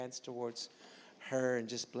Hands towards her and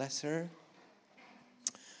just bless her.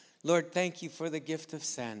 Lord, thank you for the gift of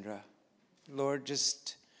Sandra. Lord,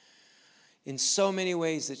 just in so many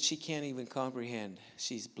ways that she can't even comprehend,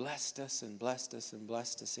 she's blessed us and blessed us and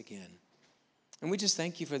blessed us again. And we just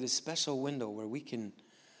thank you for this special window where we can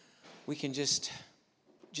just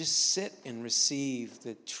sit and receive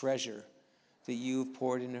the treasure that you've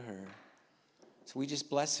poured into her. So we just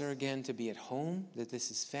bless her again to be at home, that this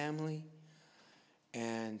is family.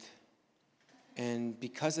 And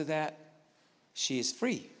because of that, she is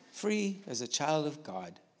free as a child of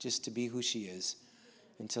God, just to be who she is,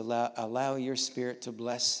 and to allow your Spirit to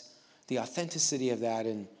bless the authenticity of that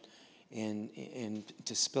and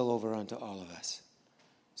to spill over onto all of us.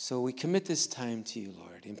 So we commit this time to you,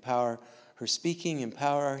 Lord. Empower her speaking,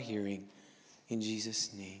 empower our hearing, in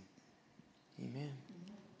Jesus' name. Amen.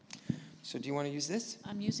 So do you want to use this?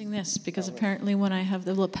 I'm using this because apparently when I have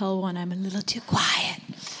the lapel one, I'm a little too quiet.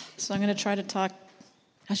 So I'm going to try to talk.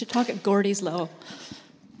 I should talk at Gordy's level,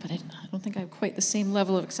 but I don't think I have quite the same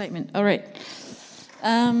level of excitement. All right.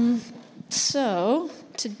 So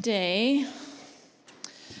today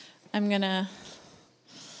I'm going to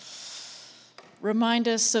remind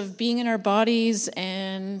us of being in our bodies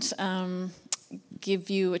and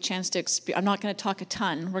give you a chance to experience. I'm not going to talk a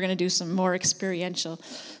ton. We're going to do some more experiential.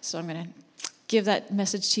 So I'm going to give that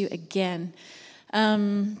message to you again.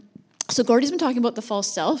 So Gordy's been talking about the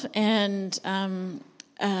false self, and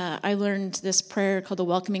I learned this prayer called the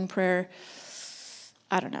Welcoming Prayer,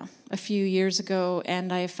 I don't know, a few years ago,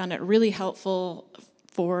 and I found it really helpful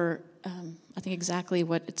for, I think exactly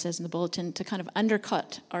what it says in the bulletin, to kind of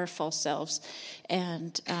undercut our false selves.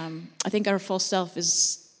 And I think our false self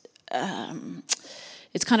is,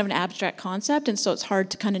 it's kind of an abstract concept, and so it's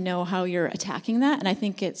hard to kind of know how you're attacking that. And I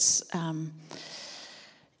think it's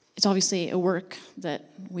obviously a work that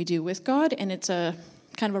we do with God, and it's a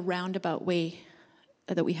kind of a roundabout way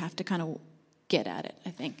that we have to kind of get at it, I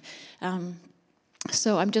think.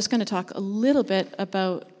 So I'm just going to talk a little bit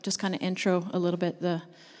about, just kind of intro a little bit the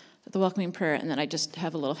Welcoming Prayer, and then I just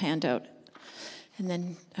have a little handout, and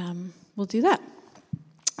then we'll do that.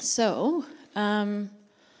 So,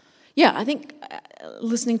 I think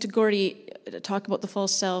listening to Gordy talk about the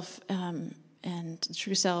false self and the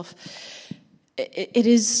true self, it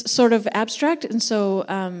is sort of abstract, and so,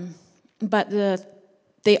 but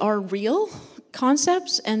they are real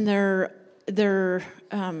concepts, and they're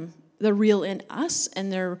real in us,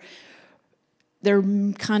 and they're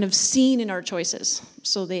kind of seen in our choices.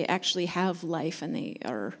 So they actually have life, and they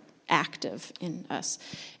are active in us.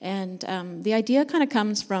 And the idea kind of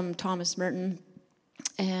comes from Thomas Merton,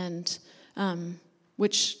 and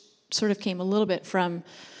which sort of came a little bit from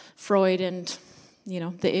Freud and, the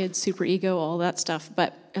id, superego, all that stuff.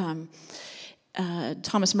 But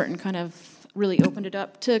Thomas Merton kind of really opened it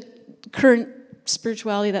up to current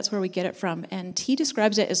spirituality. That's where we get it from. And he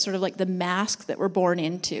describes it as sort of like the mask that we're born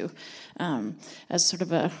into, as sort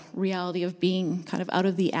of a reality of being kind of out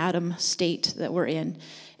of the Adam state that we're in.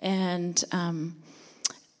 And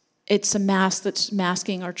it's a mask that's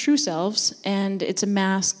masking our true selves, and it's a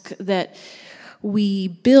mask that we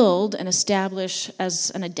build and establish as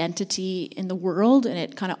an identity in the world, and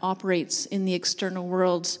it kind of operates in the external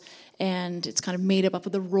world, and it's kind of made up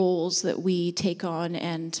of the roles that we take on,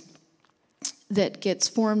 and that gets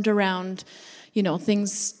formed around,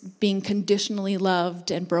 things being conditionally loved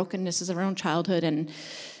and brokennesses of our own childhood, and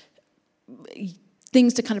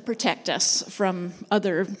things to kind of protect us from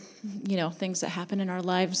other, things that happen in our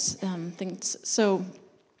lives, things. So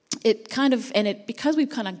it kind of, because we've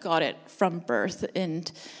kind of got it from birth and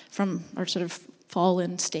from our sort of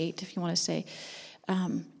fallen state, if you want to say,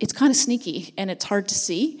 it's kind of sneaky, and it's hard to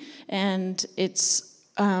see, and it's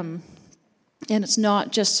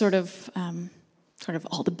not just sort of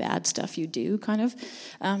all the bad stuff you do, kind of.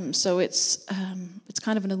 So it's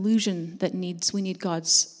kind of an illusion that we need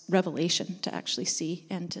God's revelation to actually see,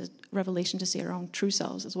 and revelation to see our own true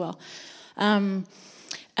selves as well.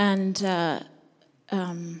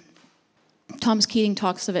 Thomas Keating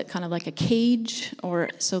talks of it kind of like a cage, or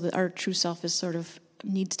so that our true self is sort of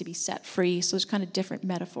needs to be set free. So there's kind of different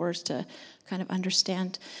metaphors to kind of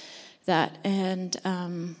understand that. And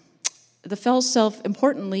the false self,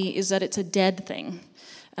 importantly, is that it's a dead thing.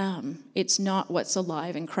 It's not what's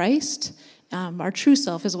alive in Christ. Our true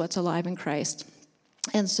self is what's alive in Christ.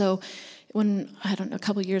 And so when, a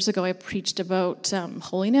couple of years ago, I preached about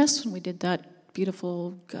holiness, when we did that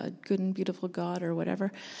beautiful God, good and beautiful God, or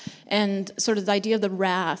whatever. And sort of the idea of the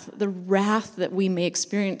wrath that we may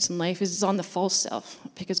experience in life is on the false self,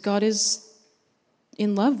 because God is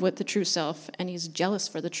in love with the true self, and he's jealous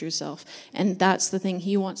for the true self. And that's the thing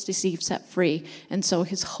he wants to see set free. And so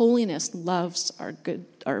his holiness loves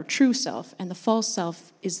our true self, and the false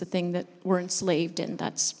self is the thing that we're enslaved in.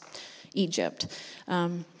 That's Egypt.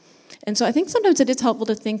 And so I think sometimes it is helpful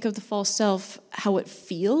to think of the false self, how it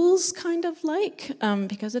feels kind of like,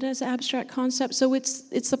 because it is an abstract concept. So it's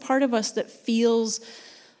the part of us that feels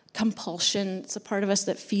compulsion. It's the part of us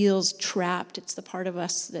that feels trapped. It's the part of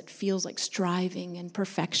us that feels like striving and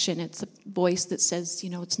perfection. It's the voice that says,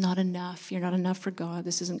 it's not enough. You're not enough for God.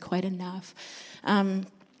 This isn't quite enough.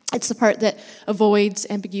 It's the part that avoids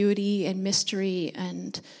ambiguity and mystery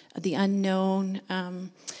and the unknown.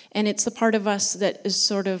 And it's the part of us that is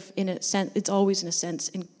sort of, in a sense, it's always in a sense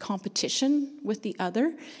in competition with the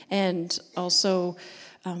other. And also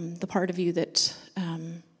the part of you that,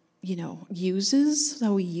 uses,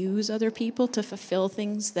 how we use other people to fulfill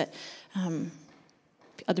things that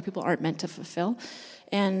other people aren't meant to fulfill.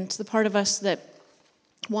 And the part of us that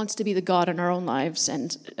wants to be the God in our own lives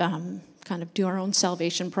and kind of do our own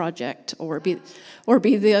salvation project, or be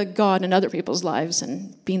the God in other people's lives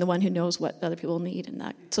and being the one who knows what other people need, and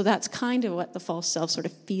that. So that's kind of what the false self sort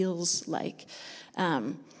of feels like,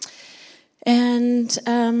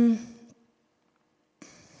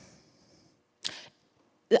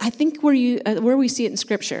 I think where we see it in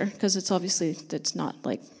Scripture, because it's not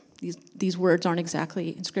like these words aren't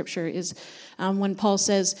exactly in Scripture, is when Paul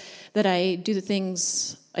says that I do the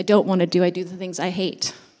things I don't want to do, I do the things I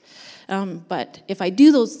hate. But if I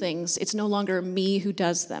do those things, it's no longer me who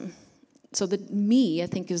does them. So the me, I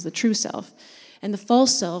think, is the true self. And the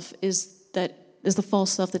false self is the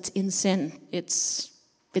false self that's in sin. It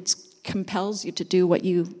compels you to do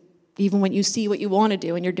even when you see what you want to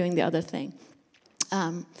do and you're doing the other thing.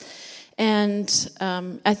 I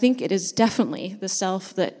think it is definitely the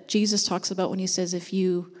self that Jesus talks about when he says, if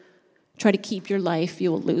you try to keep your life,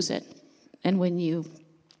 you will lose it. And when you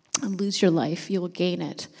lose your life, you will gain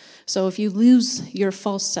it. So if you lose your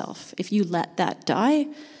false self, if you let that die,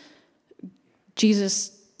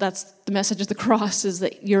 that's the message of the cross, is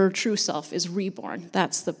that your true self is reborn.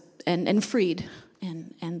 That's and freed.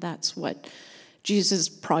 And that's what Jesus'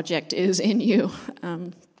 project is in you,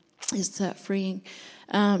 is that freeing.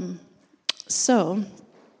 There's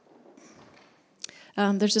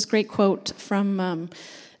this great quote from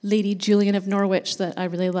Lady Julian of Norwich that I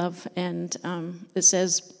really love, and it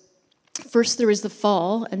says, "First there is the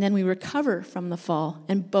fall, and then we recover from the fall,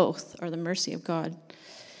 and both are the mercy of God."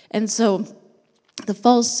 And so the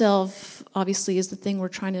false self obviously is the thing we're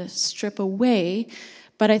trying to strip away,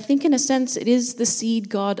 but I think in a sense it is the seed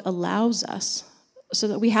God allows us so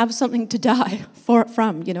that we have something to die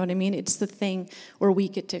from, you know what I mean? It's the thing where we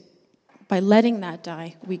get to, by letting that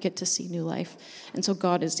die, we get to see new life. And so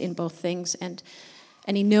God is in both things, and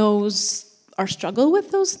he knows our struggle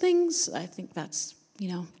with those things. I think that's,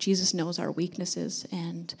 Jesus knows our weaknesses.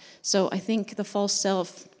 And so I think the false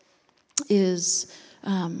self is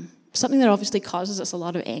something that obviously causes us a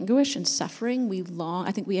lot of anguish and suffering.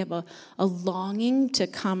 I think we have a longing to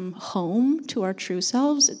come home to our true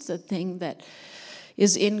selves. It's a thing that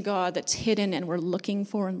is in God that's hidden and we're looking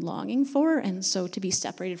for and longing for. And so to be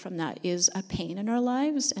separated from that is a pain in our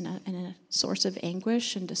lives and a source of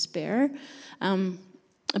anguish and despair.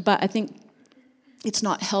 But I think it's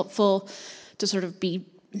not helpful to sort of be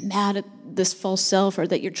mad at this false self, or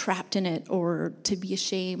that you're trapped in it, or to be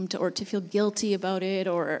ashamed, or to feel guilty about it,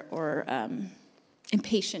 or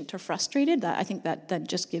impatient or frustrated. I think that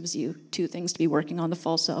just gives you two things to be working on: the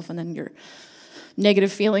false self and then your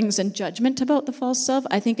negative feelings and judgment about the false self.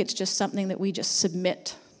 I think it's just something that we just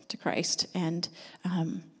submit to Christ and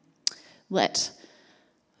let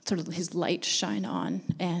sort of his light shine on,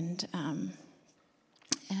 and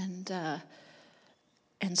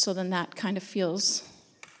so then that kind of feels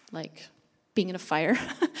like being in a fire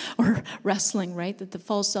or wrestling, right? That the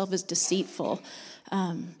false self is deceitful.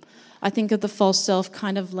 I think of the false self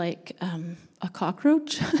kind of like a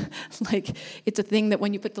cockroach. Like it's a thing that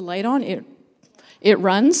when you put the light on, it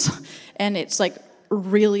runs, and it's like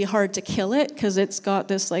really hard to kill it because it's got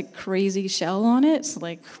this like crazy shell on it. It's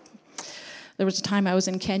like, there was a time I was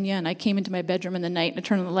in Kenya and I came into my bedroom in the night and I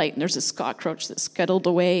turned on the light and there's this cockroach that scuttled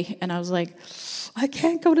away, and I was like, I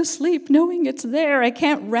can't go to sleep knowing it's there. I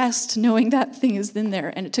can't rest knowing that thing is in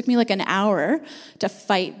there. And it took me like an hour to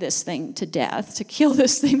fight this thing to death, to kill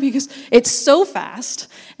this thing, because it's so fast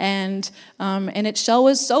and its shell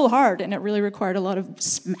was so hard, and it really required a lot of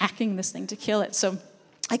smacking this thing to kill it. So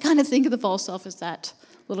I kind of think of the false self as that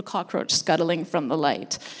little cockroach scuttling from the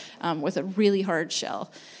light with a really hard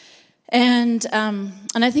shell. And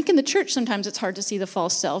I think in the church sometimes it's hard to see the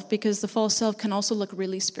false self, because the false self can also look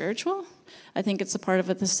really spiritual. I think it's the part of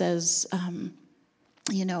it that says, I'm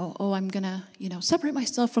going to, separate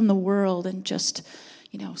myself from the world and just,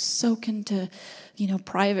 soak into,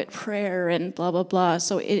 private prayer and blah, blah, blah.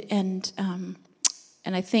 So and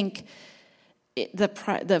I think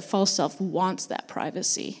the false self wants that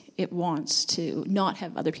privacy. It wants to not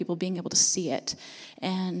have other people being able to see it.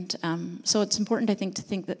 And so it's important, I think,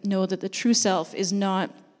 to know that the true self is not,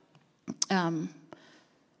 the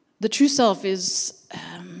true self is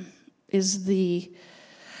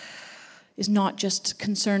not just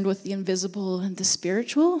concerned with the invisible and the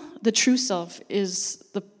spiritual. The true self is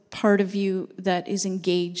the part of you that is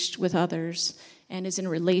engaged with others and is in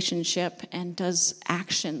relationship and does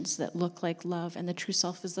actions that look like love. And the true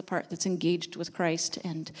self is the part that's engaged with Christ.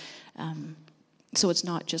 And so it's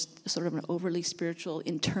not just sort of an overly spiritual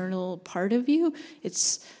internal part of you.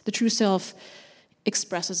 It's the true self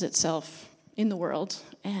expresses itself in the world.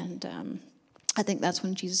 And I think that's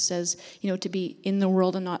when Jesus says, to be in the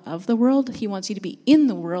world and not of the world. He wants you to be in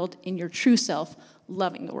the world, in your true self,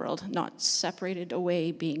 loving the world, not separated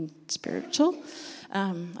away, being spiritual.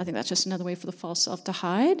 I think that's just another way for the false self to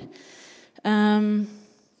hide. I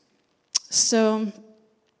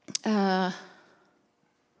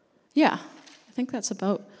think that's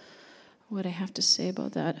about what I have to say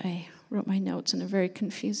about that. I wrote my notes in a very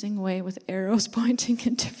confusing way with arrows pointing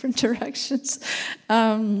in different directions.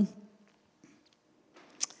 There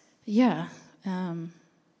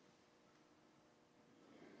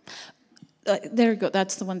we go.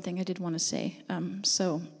 That's the one thing I did want to say.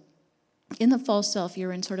 So in the false self,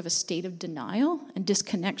 you're in sort of a state of denial and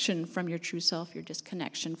disconnection from your true self, your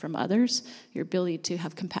disconnection from others, your ability to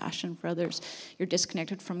have compassion for others. You're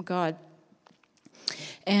disconnected from God.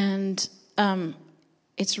 And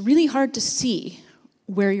it's really hard to see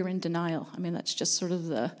where you're in denial. I mean, that's just sort of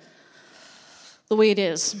the way it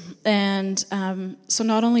is. And so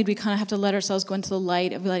not only do we kind of have to let ourselves go into the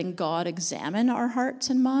light of letting God examine our hearts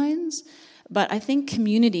and minds, but I think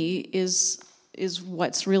community is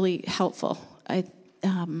what's really helpful.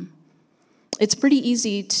 It's pretty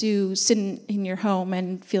easy to sit in your home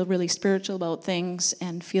and feel really spiritual about things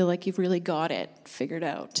and feel like you've really got it figured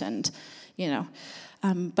out. And,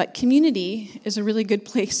 but community is a really good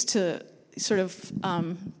place to sort of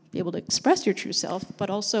be able to express your true self, but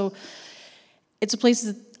also it's a place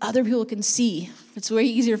that other people can see. It's way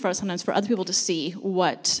easier for us sometimes for other people to see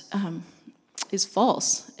what is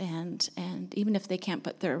false, and even if they can't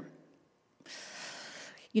put their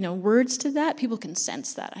words to that, people can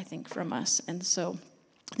sense that, I think, from us. And so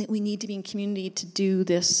I think we need to be in community to do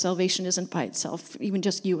this. Salvation isn't by itself, even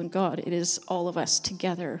just you and God. It is all of us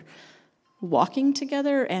together, walking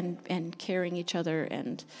together and carrying each other.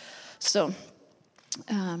 And so,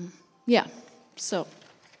 so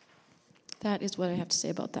that is what I have to say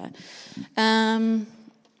about that.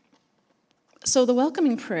 So the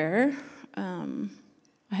welcoming prayer,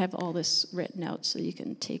 I have all this written out so you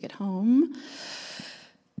can take it home.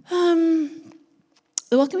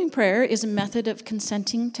 The welcoming prayer is a method of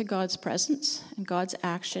consenting to God's presence and God's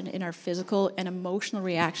action in our physical and emotional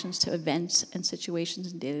reactions to events and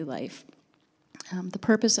situations in daily life. The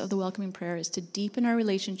purpose of the welcoming prayer is to deepen our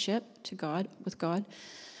relationship with God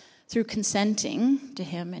through consenting to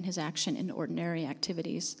Him and His action in ordinary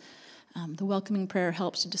activities. The welcoming prayer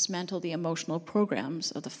helps to dismantle the emotional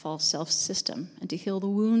programs of the false self system and to heal the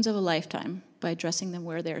wounds of a lifetime by addressing them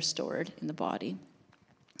where they are stored in the body.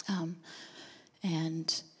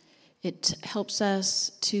 And it helps us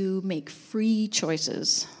to make free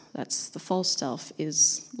choices. That's the false self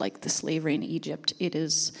is like the slavery in Egypt. It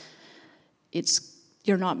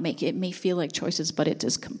may feel like choices, but it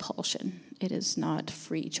is compulsion. It is not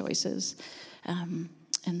free choices. And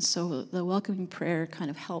so the welcoming prayer kind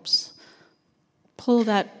of helps pull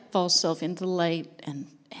that false self into the light and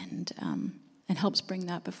helps bring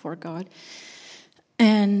that before God.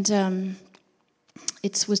 And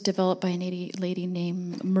it was developed by a lady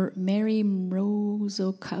named Mary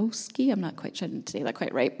Mrozokowski. I'm not quite sure I didn't say that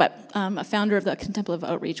quite right, but a founder of the Contemplative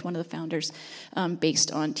Outreach, one of the founders,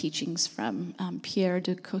 based on teachings from Pierre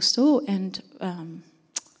de Costeau and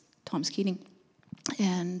Thomas Keating,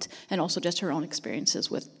 and also just her own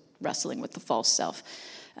experiences with wrestling with the false self.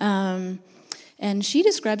 And she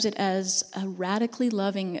describes it as a radically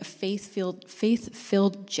loving, faith-filled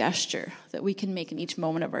gesture that we can make in each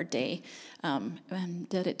moment of our day, and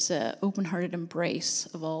that it's an open-hearted embrace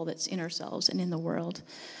of all that's in ourselves and in the world.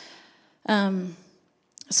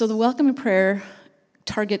 So the welcoming prayer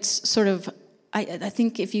targets sort of, I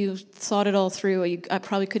think if you thought it all through, I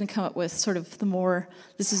probably couldn't come up with sort of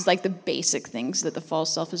this is like the basic things that the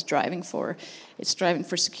false self is driving for. It's striving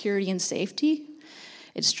for security and safety.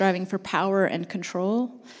 It's striving for power and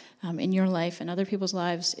control. in your life and other people's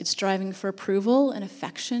lives. It's striving for approval and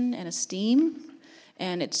affection and esteem,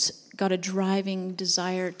 and it's got a driving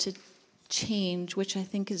desire to change, which I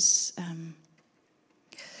think is,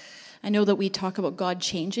 I know that we talk about God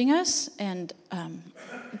changing us, and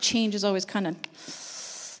change is always kind of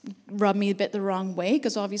rubbed me a bit the wrong way,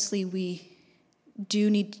 because obviously we do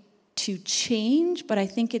need to change, but I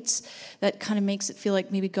think that kind of makes it feel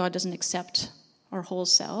like maybe God doesn't accept our whole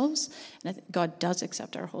selves, and I think God does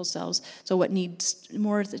accept our whole selves. So what needs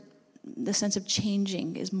more, the sense of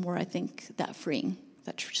changing is more, I think, that freeing,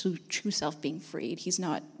 that true self being freed. He's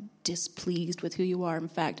not displeased with who you are. In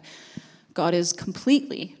fact, God is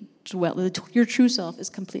completely, your true self is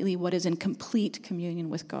completely what is in complete communion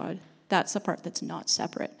with God. That's the part that's not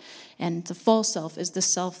separate. And the false self is the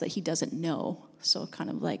self that he doesn't know. So kind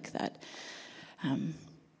of like that, I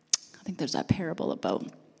think there's that parable about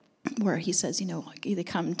where he says, they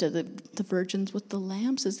come to the virgins with the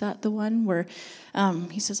lamps. Is that the one where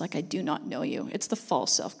he says, I do not know you? It's the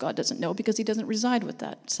false self God doesn't know, because he doesn't reside with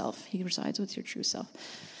that self. He resides with your true self.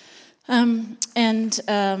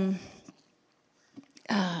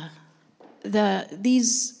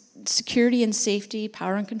 These security and safety,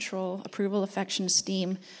 power and control, approval, affection,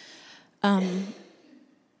 esteem, when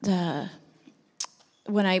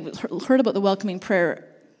I heard about the welcoming prayer,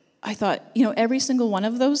 I thought, every single one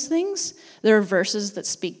of those things, there are verses that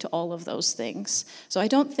speak to all of those things. So I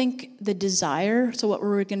don't think the desire, so what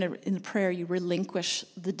we're going to, in the prayer, you relinquish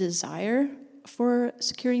the desire for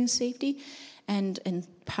security and safety and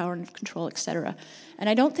power and control, etc. And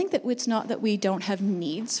I don't think that it's not that we don't have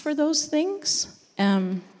needs for those things,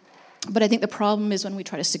 but I think the problem is when we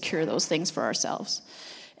try to secure those things for ourselves.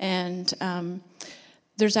 And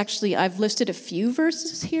there's actually, I've listed a few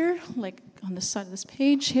verses here, like on the side of this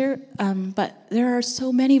page here, but there are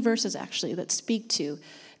so many verses actually that speak to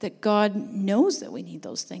that God knows that we need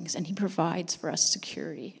those things, and he provides for us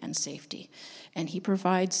security and safety. And he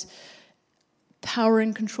provides power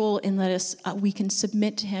and control in that we can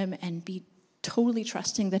submit to him and be totally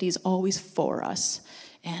trusting that he's always for us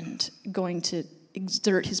and going to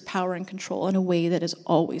exert his power and control in a way that is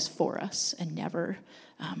always for us and never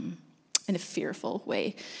in a fearful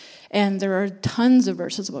way. And there are tons of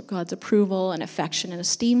verses about God's approval and affection and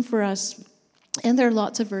esteem for us. And there are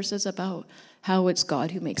lots of verses about how it's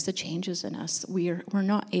God who makes the changes in us. We're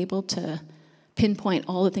not able to pinpoint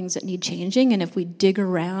all the things that need changing. And if we dig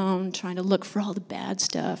around trying to look for all the bad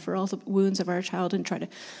stuff or all the wounds of our childhood and try to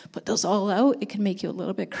put those all out, it can make you a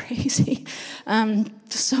little bit crazy.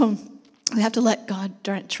 So we have to let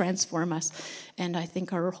God transform us. And I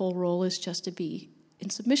think our whole role is just to be in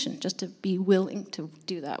submission, just to be willing to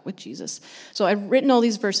do that with Jesus. So I've written all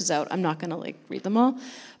these verses out. I'm not going to read them all.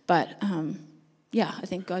 But I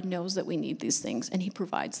think God knows that we need these things, and he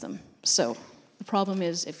provides them. So the problem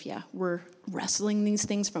is if, we're wrestling these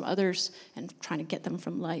things from others and trying to get them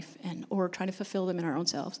from life or trying to fulfill them in our own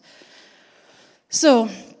selves. So,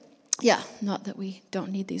 not that we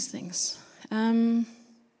don't need these things.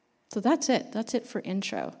 So that's it. That's it for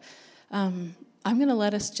intro. I'm going to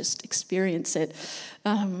let us just experience it.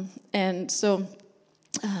 And so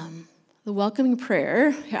the welcoming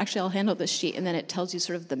prayer, actually I'll hand out this sheet and then it tells you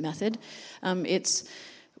sort of the method.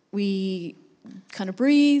 We kind of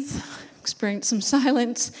breathe, experience some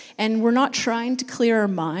silence, and we're not trying to clear our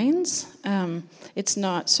minds. It's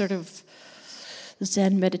not sort of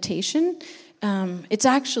Zen meditation. It's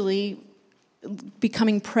actually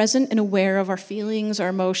becoming present and aware of our feelings, our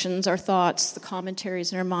emotions, our thoughts, the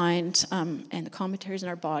commentaries in our mind, and the commentaries in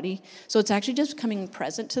our body. So it's actually just becoming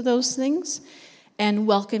present to those things and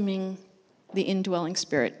welcoming the indwelling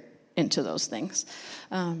spirit into those things.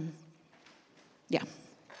 So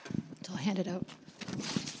I'll hand it out.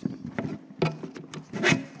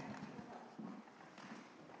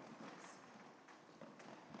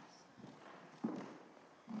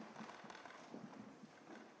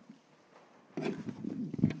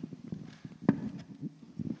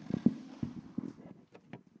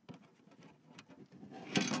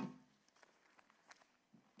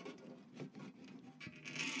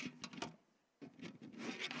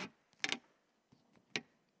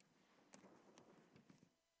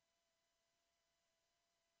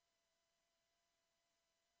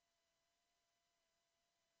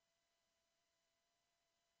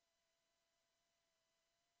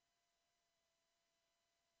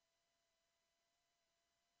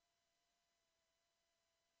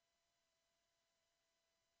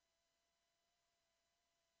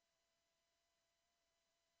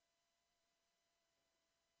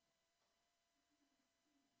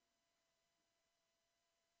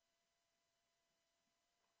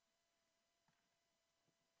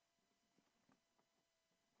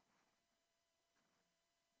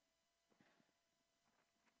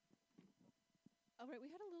 All right, we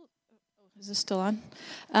had a little. Is this still on?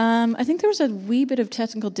 I think there was a wee bit of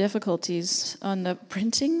technical difficulties on the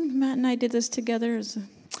printing. Matt and I did this together. It was a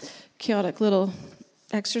chaotic little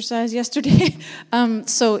exercise yesterday.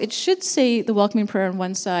 So it should say the welcoming prayer on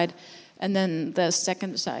one side, and then the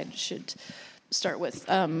second side should start with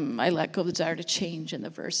I let go of the desire to change in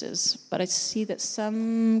the verses. But I see that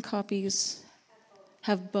some copies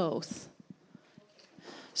have both.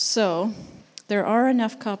 So there are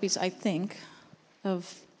enough copies, I think,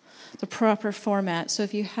 of the proper format. So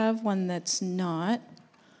if you have one that's not,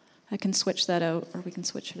 I can switch that out, or we can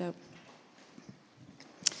switch it out.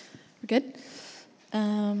 We're good?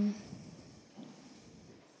 All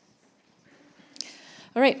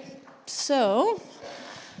right, so,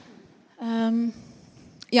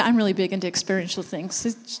 yeah, I'm really big into experiential things.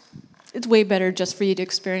 It's way better just for you to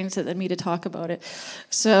experience it than me to talk about it.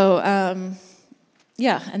 So,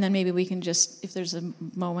 yeah, and then maybe we can just, if there's a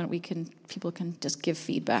moment, people can just give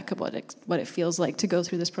feedback about what it feels like to go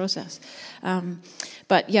through this process.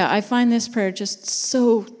 But yeah, I find this prayer just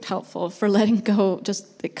so helpful for letting go.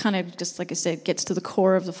 It kind of, just like I said, gets to the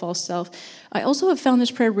core of the false self. I also have found this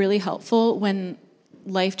prayer really helpful when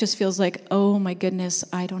life just feels like, oh my goodness,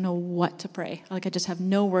 I don't know what to pray. Like I just have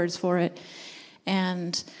no words for it.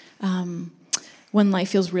 And when life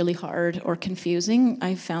feels really hard or confusing,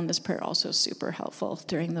 I found this prayer also super helpful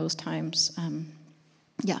during those times.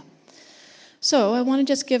 Yeah. So I want to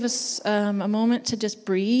just give us a moment to just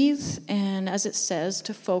breathe, and as it says,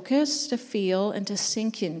 to focus, to feel, and to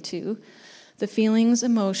sink into the feelings,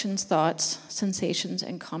 emotions, thoughts, sensations,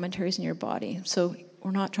 and commentaries in your body. So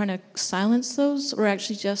we're not trying to silence those, we're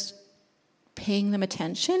actually just paying them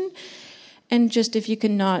attention. And just if you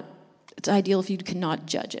cannot, it's ideal if you cannot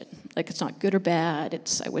judge it. Like it's not good or bad,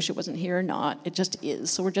 it's I wish it wasn't here or not, it just is.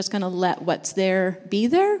 So we're just going to let what's there be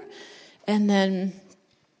there, and then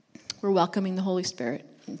we're welcoming the Holy Spirit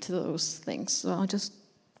into those things. So I'll just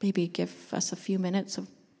maybe give us a few minutes of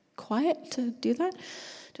quiet to do that.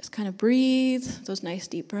 Just kind of breathe those nice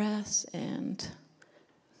deep breaths and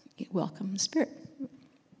welcome the Spirit.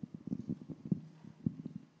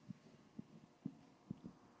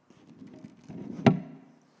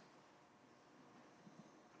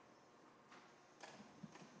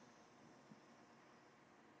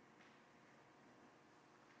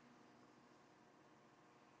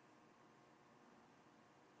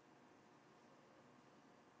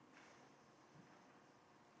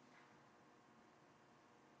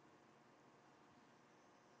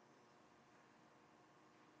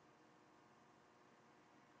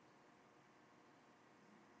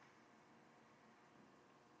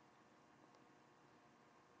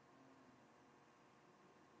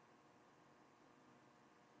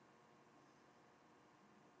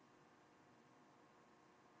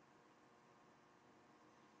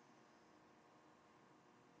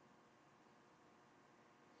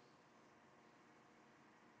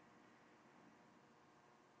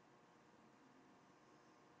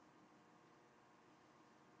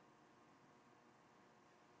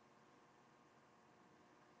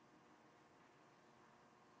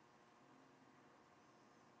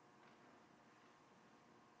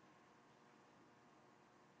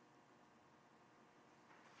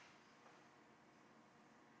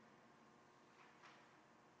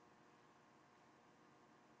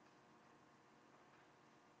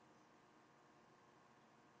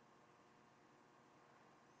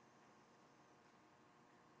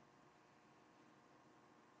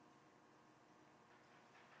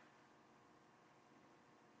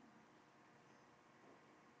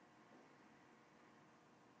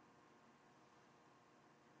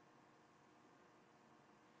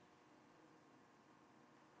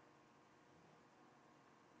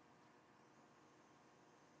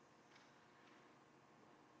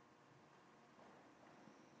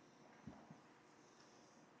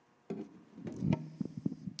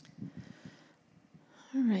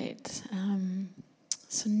 All right.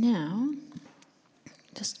 So now,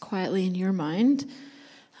 just quietly in your mind,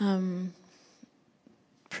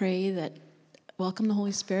 pray that, welcome the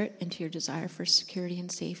Holy Spirit into your desire for security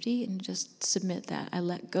and safety, and just submit that. I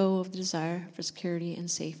let go of the desire for security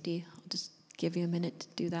and safety. I'll just give you a minute to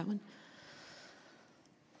do that one.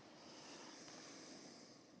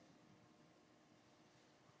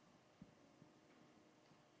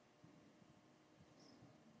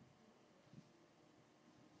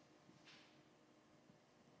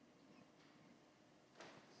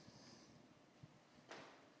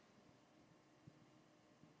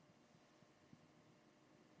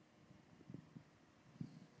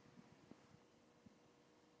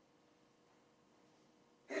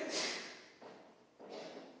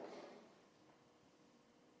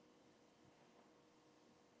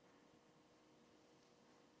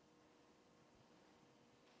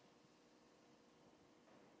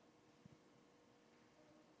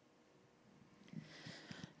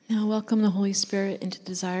 Now welcome the Holy Spirit into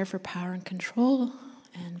desire for power and control,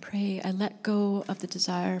 and pray, I let go of the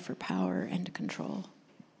desire for power and control.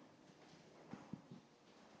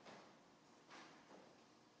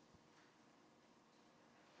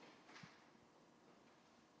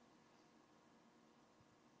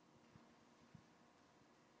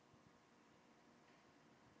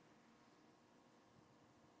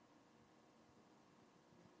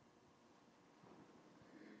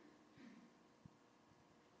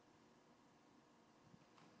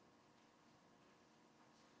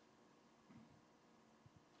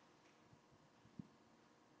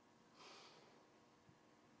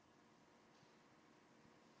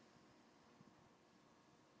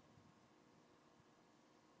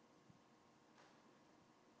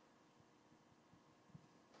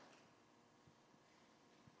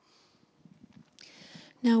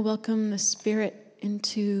 Now welcome the Spirit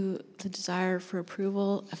into the desire for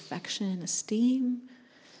approval, affection, and esteem.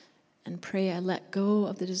 And pray, I let go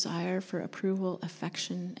of the desire for approval,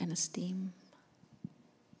 affection, and esteem.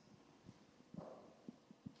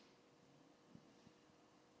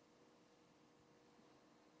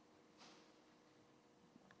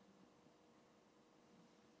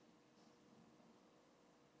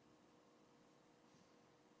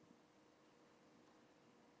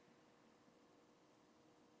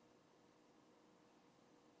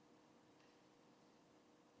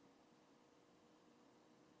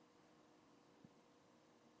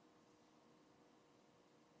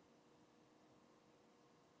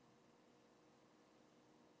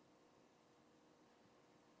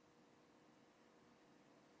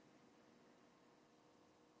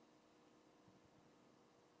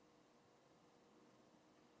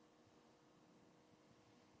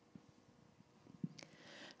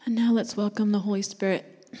 And now let's welcome the Holy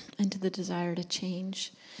Spirit into the desire to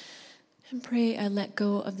change. And pray, I let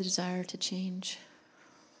go of the desire to change.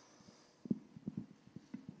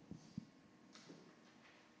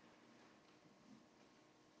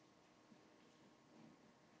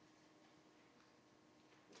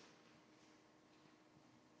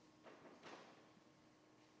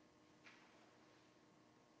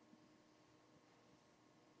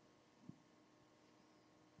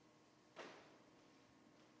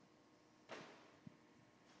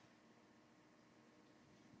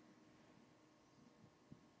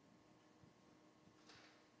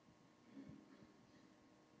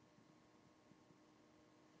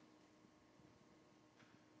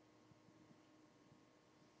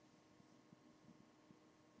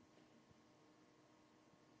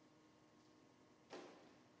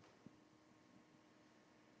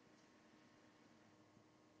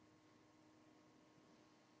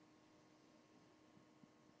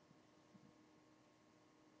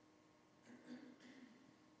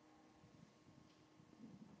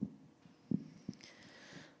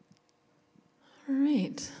 All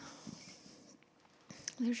right.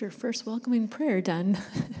 There's your first welcoming prayer done.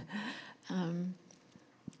 I'm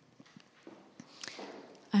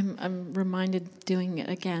reminded doing it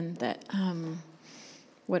again that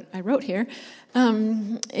what I wrote here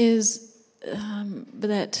is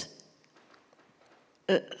that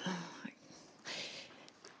I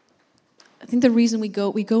think the reason we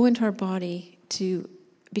go into our body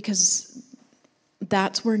because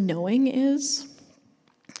that's where knowing is.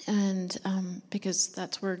 And because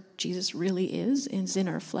that's where Jesus really is in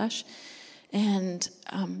our flesh. And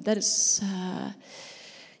that is,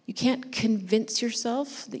 you can't convince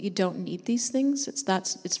yourself that you don't need these things.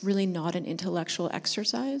 It's really not an intellectual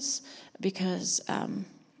exercise, because I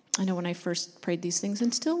know when I first prayed these things,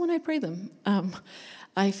 and still when I pray them,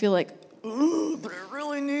 I feel like, oh, but I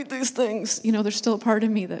really need these things. You know, there's still a part of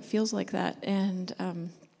me that feels like that.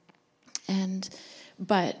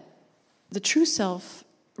 But the true self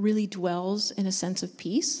really dwells in a sense of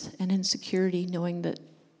peace and in security, knowing that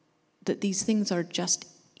these things are just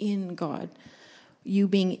in God. You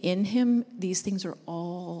being in Him, these things are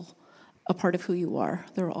all a part of who you are.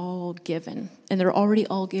 They're all given, and they're already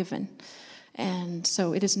all given. And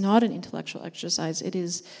so it is not an intellectual exercise. It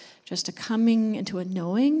is just a coming into a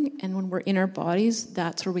knowing, and when we're in our bodies,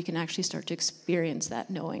 that's where we can actually start to experience that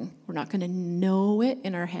knowing. We're not going to know it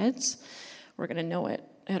in our heads. We're going to know it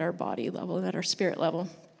at our body level and at our spirit level.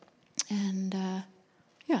 And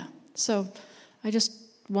so I just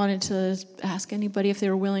wanted to ask anybody if they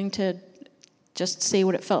were willing to just say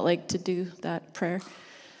what it felt like to do that prayer,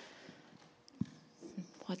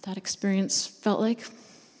 what that experience felt like.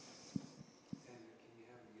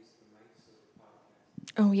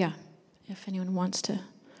 Oh yeah, if anyone wants to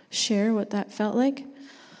share what that felt like.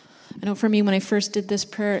 I know for me, when I first did this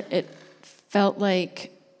prayer, it felt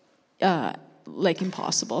like like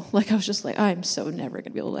impossible. Like I was just like, I'm so never going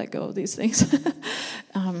to be able to let go of these things.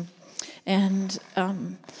 And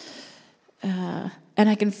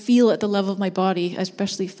I can feel at the level of my body, I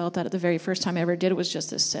especially felt that at the very first time I ever did it, was just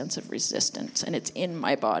this sense of resistance, and it's in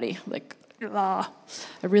my body, like, I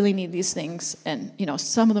really need these things, and,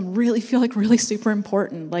 some of them really feel like really super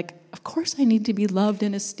important, like, of course I need to be loved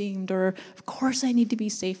and esteemed, or of course I need to be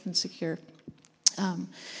safe and secure, and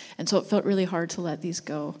so it felt really hard to let these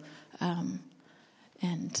go,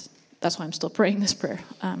 and that's why I'm still praying this prayer,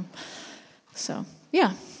 so,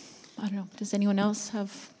 yeah, I don't know, does anyone else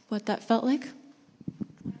have what that felt like?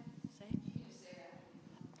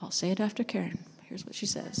 I'll say it after Karen. Here's what she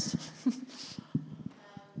says.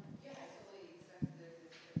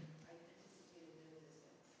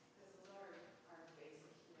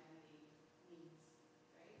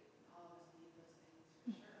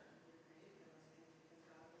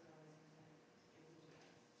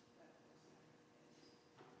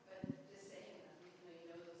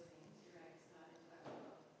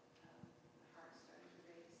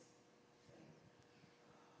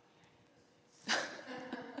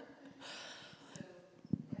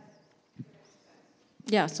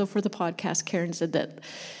 Yeah, so for the podcast, Karen said that,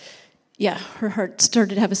 her heart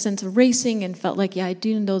started to have a sense of racing and felt like, I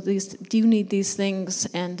do need these things,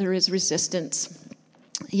 and there is resistance.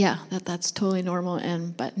 Yeah, that's totally normal,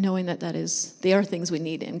 but knowing that they are things we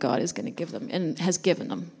need, and God is going to give them, and has given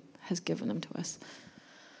them to us.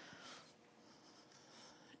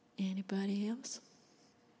 Anybody else?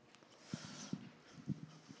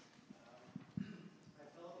 I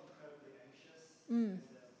felt incredibly anxious.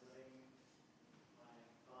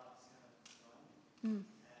 And I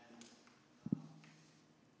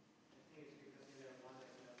think it's because maybe I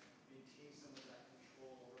wanted to maintain some of that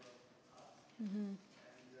control over us. And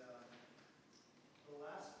the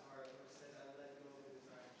last part where it says I let go of the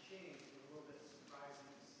desire to change was a little bit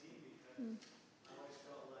surprising to see, because I always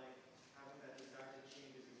felt like having that desire to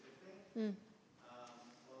change is a good thing.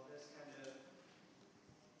 Well, this kind of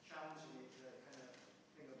challenged me to kind of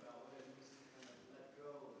think about what it means to kind of let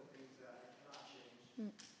go of the things that I cannot change.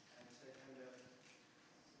 And to kind of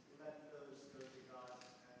let those go to God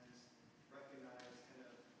and recognize kind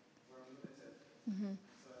of where I'm limited.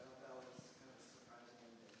 So I thought that was kind of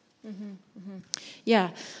surprising.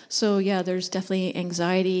 Yeah, so there's definitely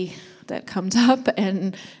anxiety that comes up,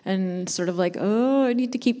 and sort of like, I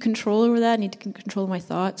need to keep control over that, I need to keep control of my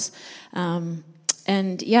thoughts. And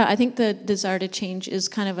I think the desire to change is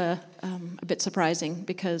kind of a bit surprising,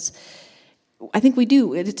 because I think we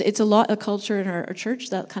do. It's a lot of culture in our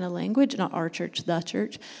church, that kind of language, not our church, the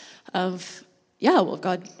church, of,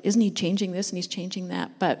 God, isn't he changing this and he's changing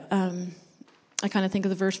that? But I kind of think of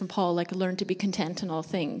the verse from Paul, like, learn to be content in all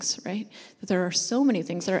things, right? That there are so many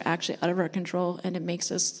things that are actually out of our control, and it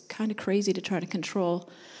makes us kind of crazy to try to control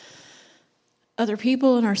other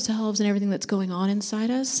people and ourselves and everything that's going on inside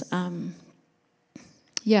us. And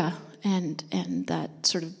that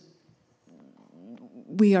sort of,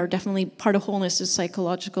 we are definitely, part of wholeness is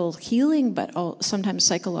psychological healing, but sometimes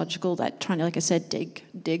psychological, that trying to, like I said,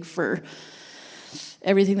 dig for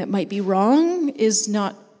everything that might be wrong is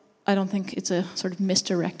not, I don't think it's a sort of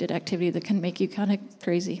misdirected activity that can make you kind of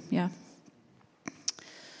crazy. Yeah.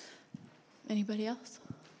 Anybody else?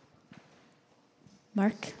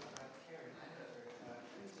 Mark?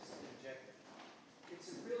 It's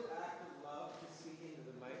a real act of love to speak into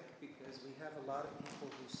the mic, because we have a lot of people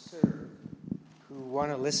who serve who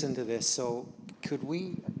want to listen to this. So do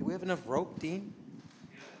we have enough rope, Dean?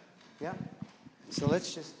 Yeah? So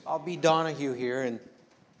I'll be Donahue here, and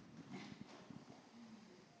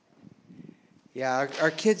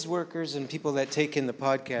our kids workers and people that take in the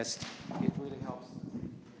podcast, it really helps.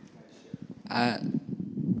 Now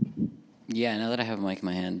that I have a mic in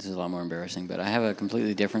my hand, this is a lot more embarrassing, but I have a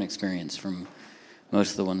completely different experience from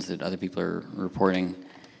most of the ones that other people are reporting.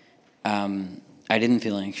 I didn't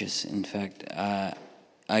feel anxious. In fact,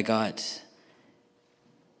 I got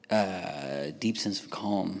a deep sense of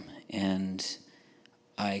calm, and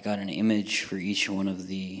I got an image for each one of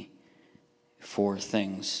the 4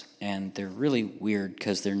 things, and they're really weird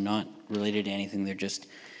because they're not related to anything. They're just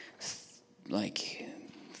like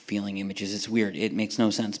feeling images. It's weird. It makes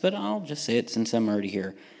no sense, but I'll just say it since I'm already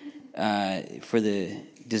here. For the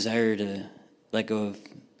desire to let go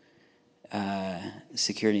of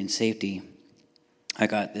security and safety, I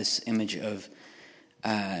got this image of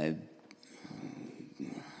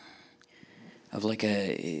like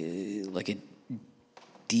a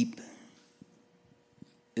deep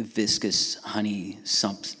viscous honey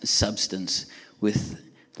substance with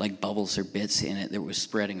like bubbles or bits in it that was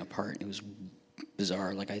spreading apart. It was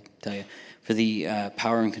bizarre. Like I tell you, for the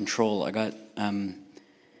power and control, I got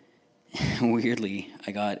weirdly,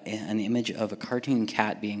 I got an image of a cartoon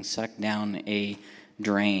cat being sucked down a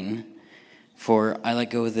drain. For I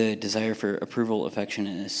let go of the desire for approval, affection,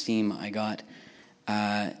 and esteem, I got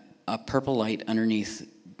a purple light underneath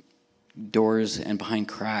doors and behind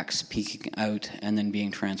cracks peeking out and then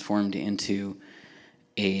being transformed into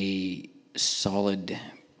a solid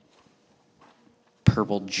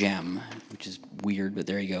purple gem, which is weird, but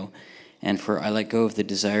there you go. And for I let go of the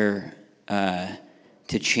desire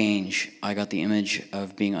to change, I got the image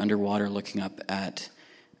of being underwater looking up at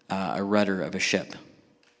a rudder of a ship.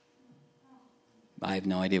 I have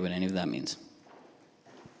no idea what any of that means.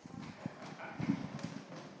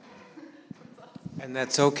 And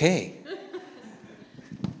that's okay.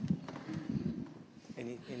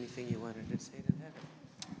 Anything you wanted to say to that?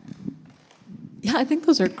 Yeah, I think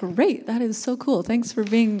those are great. That is so cool. Thanks for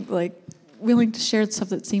being willing to share stuff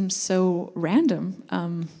that seems so random.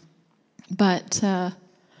 But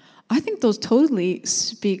I think those totally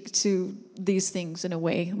speak to these things in a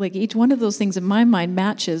way. Like each one of those things in my mind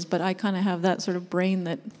matches, but I kind of have that sort of brain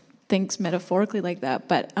that thinks metaphorically like that.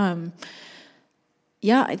 But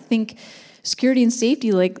yeah, I think security and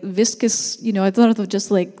safety, like viscous, I thought of just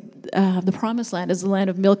like the promised land is the land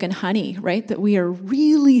of milk and honey, right? That we are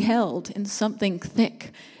really held in something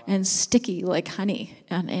thick and sticky like honey.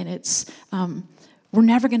 And it's, we're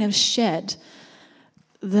never going to shed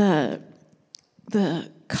the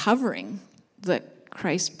covering that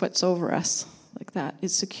Christ puts over us. Like that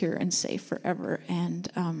is secure and safe forever. And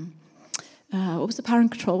what was the power and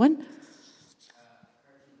control one?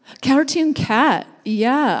 Cartoon cat.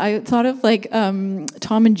 Yeah, I thought of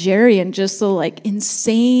Tom and Jerry and just the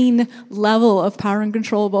insane level of power and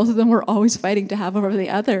control both of them were always fighting to have over the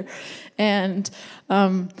other. And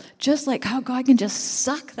just like how God can just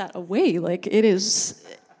suck that away.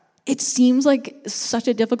 It seems like such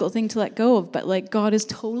a difficult thing to let go of, but God is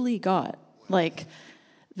totally God.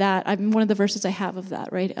 That, one of the verses I have of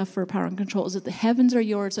that, right, for power and control is that the heavens are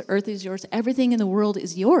yours, the earth is yours, everything in the world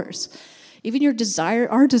is yours. Even our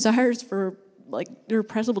desires for,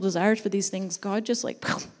 irrepressible desires for these things, God just,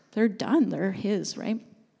 they're done. They're his, right?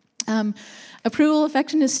 Approval,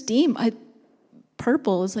 affection, esteem.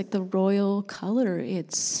 Purple is, the royal color.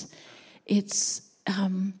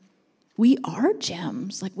 We are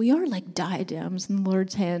gems. We are, diadems in the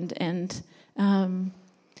Lord's hand. And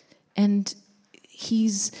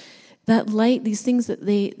he's, that light, these things that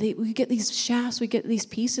we get these shafts, we get these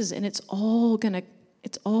pieces, and it's all gonna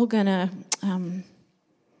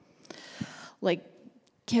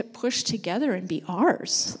get pushed together and be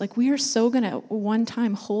ours. We are so gonna one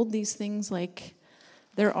time hold these things like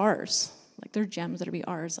they're ours, they're gems that are be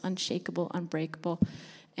ours, unshakable, unbreakable,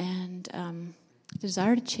 and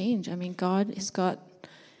desire to change. God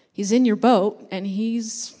he's in your boat, and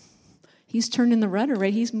he's turning the rudder,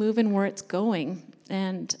 right? He's moving where it's going,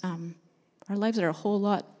 and our lives are a whole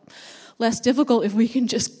lot less difficult if we can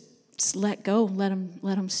just let go, let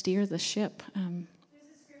him steer the ship. There's a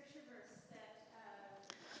scripture verse that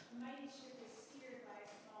a mighty ship is steered by a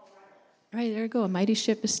small rudder. Right, there you go. A mighty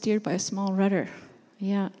ship is steered by a small rudder.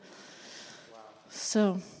 Yeah. Wow.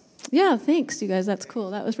 So, yeah, thanks, you guys. That's cool.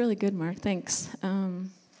 That was really good, Mark. Thanks.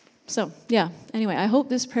 So, yeah, anyway, I hope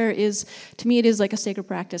this prayer to me, it is like a sacred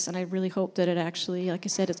practice, and I really hope that it actually, like I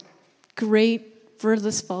said, it's great for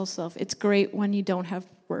this false self. It's great when you don't have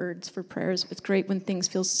words for prayers. It's great when things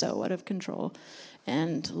feel so out of control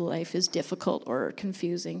and life is difficult or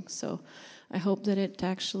confusing. So I hope that it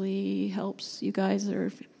actually helps you guys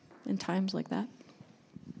in times like that.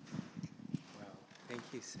 Wow. Thank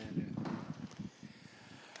you, Sandra.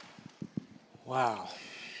 Wow.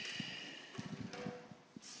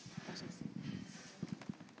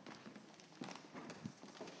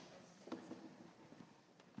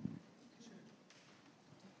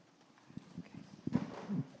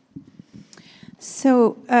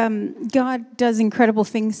 So God does incredible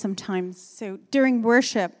things sometimes. So during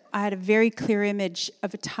worship, I had a very clear image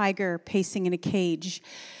of a tiger pacing in a cage,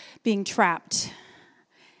 being trapped.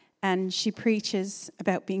 And she preaches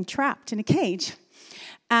about being trapped in a cage.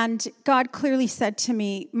 And God clearly said to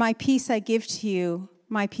me, "My peace I give to you,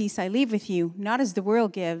 my peace I leave with you, not as the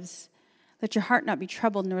world gives. Let your heart not be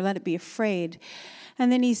troubled, nor let it be afraid."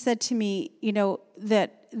 And then he said to me,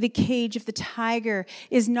 that the cage of the tiger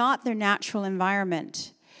is not their natural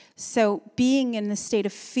environment. So being in the state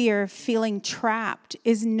of fear, feeling trapped,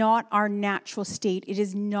 is not our natural state. It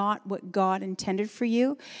is not what God intended for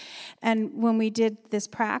you. And when we did this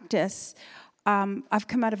practice, I've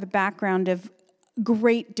come out of a background of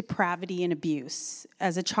great depravity and abuse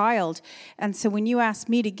as a child. And so when you ask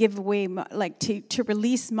me to give away, to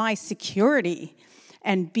release my security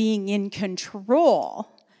and being in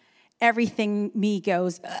control, everything me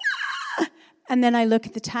goes, ah! And then I look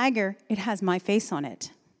at the tiger, it has my face on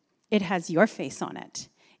it. It has your face on it.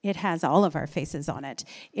 It has all of our faces on it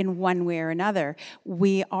in one way or another.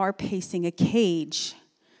 We are pacing a cage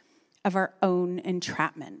of our own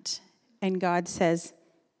entrapment. And God says,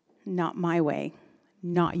 not my way,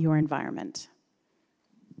 not your environment.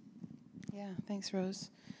 Yeah, thanks, Rose.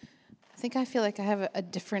 I feel like I have a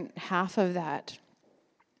different half of that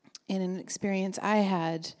in an experience I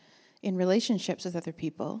had in relationships with other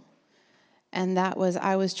people. And that was,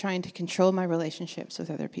 I was trying to control my relationships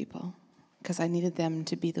with other people because I needed them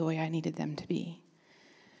to be the way I needed them to be.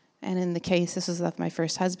 And in the case, this was of my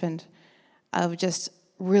first husband, of just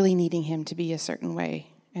really needing him to be a certain way.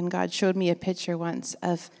 And God showed me a picture once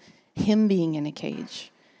of him being in a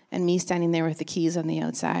cage and me standing there with the keys on the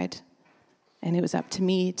outside. And it was up to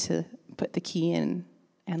me to put the key in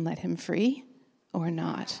and let him free or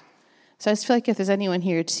not. So I just feel like if there's anyone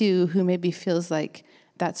here, too, who maybe feels like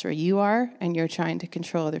that's where you are and you're trying to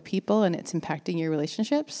control other people and it's impacting your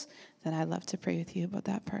relationships, then I'd love to pray with you about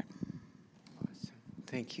that part. Awesome.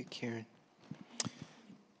 Thank you, Karen.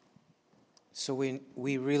 So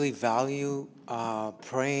we really value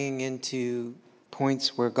praying into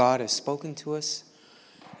points where God has spoken to us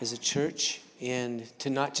as a church and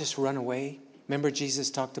to not just run away. Remember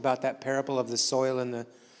Jesus talked about that parable of the soil and the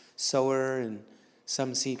sower, and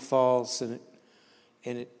some seed falls and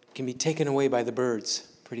it can be taken away by the birds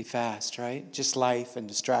pretty fast, right? Just life and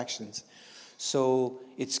distractions. So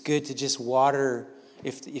it's good to just water,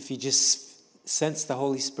 if you just sense the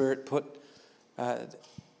Holy Spirit put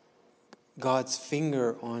God's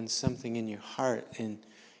finger on something in your heart and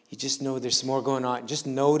you just know there's more going on. Just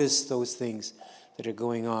notice those things that are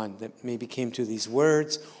going on that maybe came through these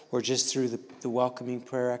words or just through the welcoming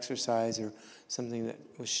prayer exercise or something that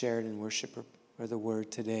was shared in worship or the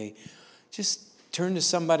word today. Just turn to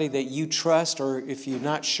somebody that you trust, or if you're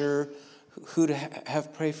not sure who to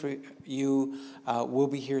have pray for you, we'll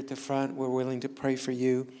be here at the front. We're willing to pray for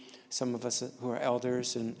you. Some of us who are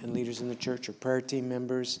elders and leaders in the church or prayer team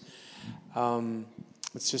members.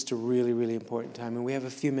 It's just a really, really important time. And we have a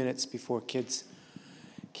few minutes before kids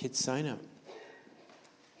sign up.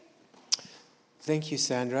 Thank you,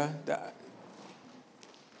 Sandra.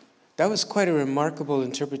 That was quite a remarkable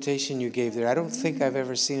interpretation you gave there. I don't think I've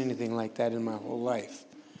ever seen anything like that in my whole life.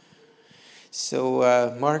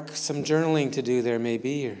 So, Mark, some journaling to do there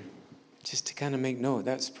maybe, or just to kind of make note.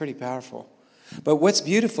 That's pretty powerful. But what's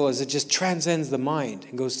beautiful is it just transcends the mind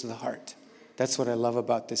and goes to the heart. That's what I love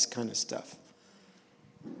about this kind of stuff.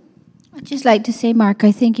 I'd just like to say, Mark,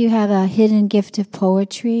 I think you have a hidden gift of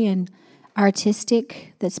poetry and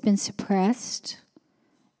artistic that's been suppressed.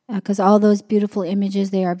 Because all those beautiful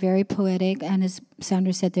images, they are very poetic, and as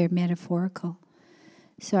Sandra said, they're metaphorical.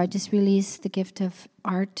 So I just release the gift of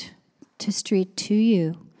artistry to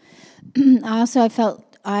you.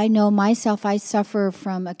 I know myself, I suffer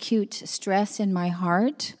from acute stress in my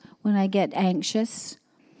heart when I get anxious.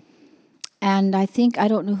 And I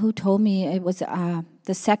don't know who told me, it was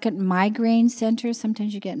the second migraine center.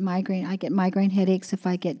 Sometimes I get migraine headaches if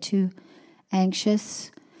I get too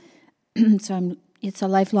anxious. So it's a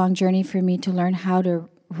lifelong journey for me to learn how to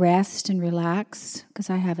rest and relax,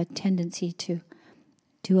 because I have a tendency to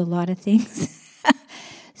do a lot of things.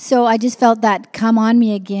 So I just felt that come on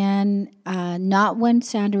me again, not when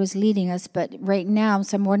Sandra was leading us, but right now.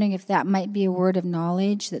 So I'm wondering if that might be a word of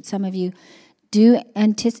knowledge, that some of you do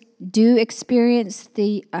experience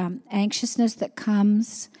the anxiousness that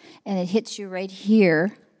comes, and it hits you right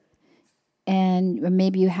here, and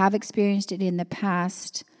maybe you have experienced it in the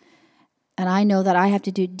past. And I know that I have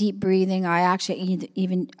to do deep breathing. I actually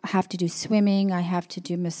even have to do swimming. I have to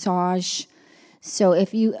do massage. So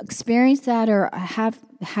if you experience that or have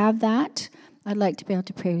that, I'd like to be able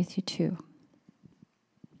to pray with you too.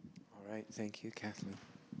 All right. Thank you, Kathleen.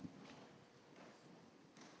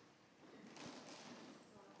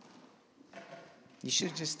 You should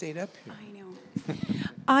have just stayed up here.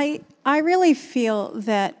 I know. I really feel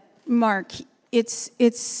that, Mark,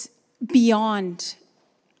 it's beyond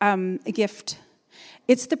a gift.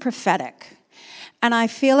 It's the prophetic. And I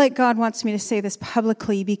feel like God wants me to say this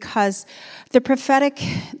publicly, because the prophetic,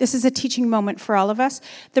 this is a teaching moment for all of us.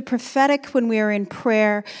 The prophetic, when we are in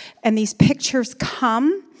prayer and these pictures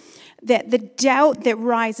come, that the doubt that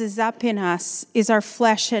rises up in us is our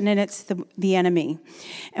flesh, and it's the enemy.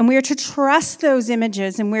 And we are to trust those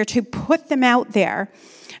images, and we're to put them out there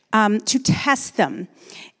to test them.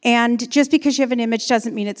 And just because you have an image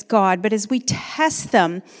doesn't mean it's God. But as we test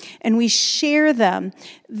them and we share them,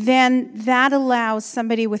 then that allows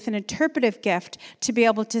somebody with an interpretive gift to be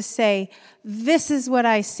able to say, this is what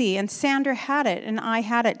I see. And Sandra had it, and I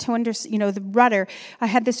had it to understand, the rudder. I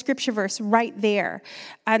had the scripture verse right there.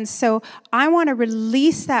 And so I want to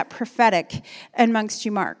release that prophetic amongst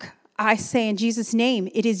you, Mark. I say in Jesus' name,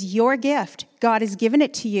 it is your gift. God has given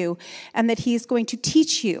it to you, and that he is going to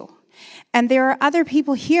teach you. And there are other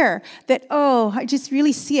people here that, I just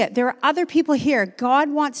really see it. There are other people here. God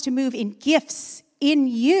wants to move in gifts in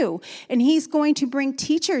you, and he's going to bring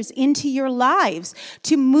teachers into your lives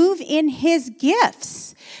to move in his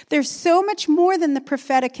gifts. There's so much more than the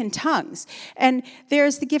prophetic and tongues. And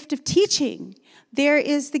there's the gift of teaching. There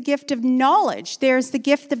is the gift of knowledge. There's the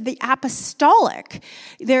gift of the apostolic.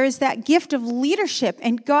 There is that gift of leadership.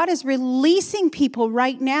 And God is releasing people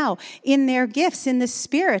right now in their gifts in the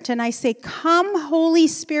Spirit. And I say, come, Holy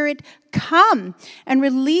Spirit, come and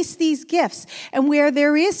release these gifts. And where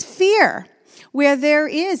there is fear, where there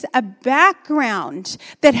is a background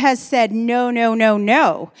that has said, no, no, no,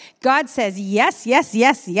 no, God says, yes, yes,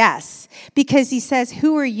 yes, yes. Because he says,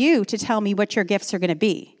 who are you to tell me what your gifts are going to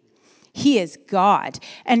be? He is God,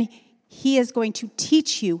 and he is going to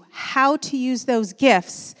teach you how to use those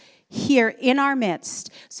gifts here in our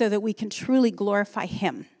midst so that we can truly glorify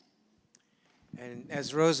him. And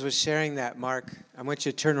as Rose was sharing that, Mark, I want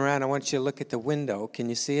you to turn around. I want you to look at the window. Can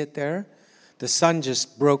you see it there? The sun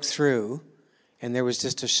just broke through, and there was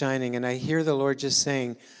just a shining. And I hear the Lord just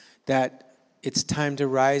saying that it's time to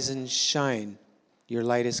rise and shine. Your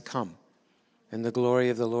light has come, and the glory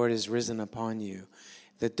of the Lord is risen upon you.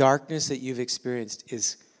 The darkness that you've experienced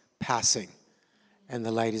is passing, and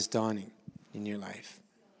the light is dawning in your life.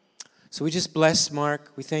 So we just bless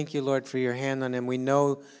Mark. We thank you, Lord, for your hand on him. We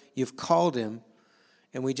know you've called him,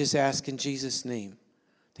 and we just ask in Jesus' name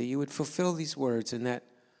that you would fulfill these words, and that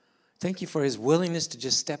thank you for his willingness to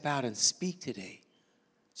just step out and speak today.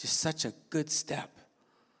 Just such a good step,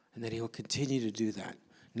 and that he will continue to do that,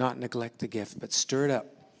 not neglect the gift, but stir it up.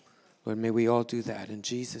 Lord, may we all do that in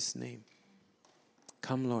Jesus' name.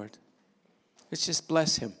 Come, Lord. Let's just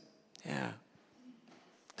bless him. Yeah.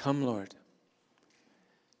 Come, Lord.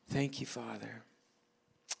 Thank you, Father.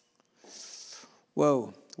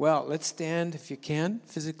 Whoa. Well, let's stand if you can,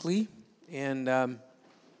 physically. And I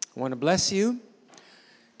want to bless you.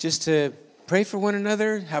 Just to pray for one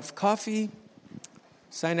another, have coffee,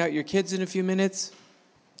 sign out your kids in a few minutes.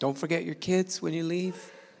 Don't forget your kids when you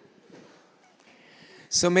leave.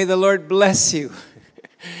 So may the Lord bless you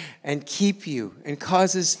and keep you, and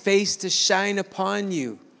cause his face to shine upon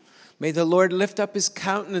you. May the Lord lift up his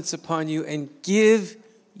countenance upon you and give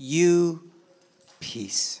you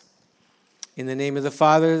peace. In the name of the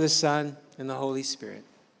Father, the Son, and the Holy Spirit.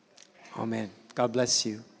 Amen. God bless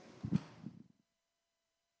you.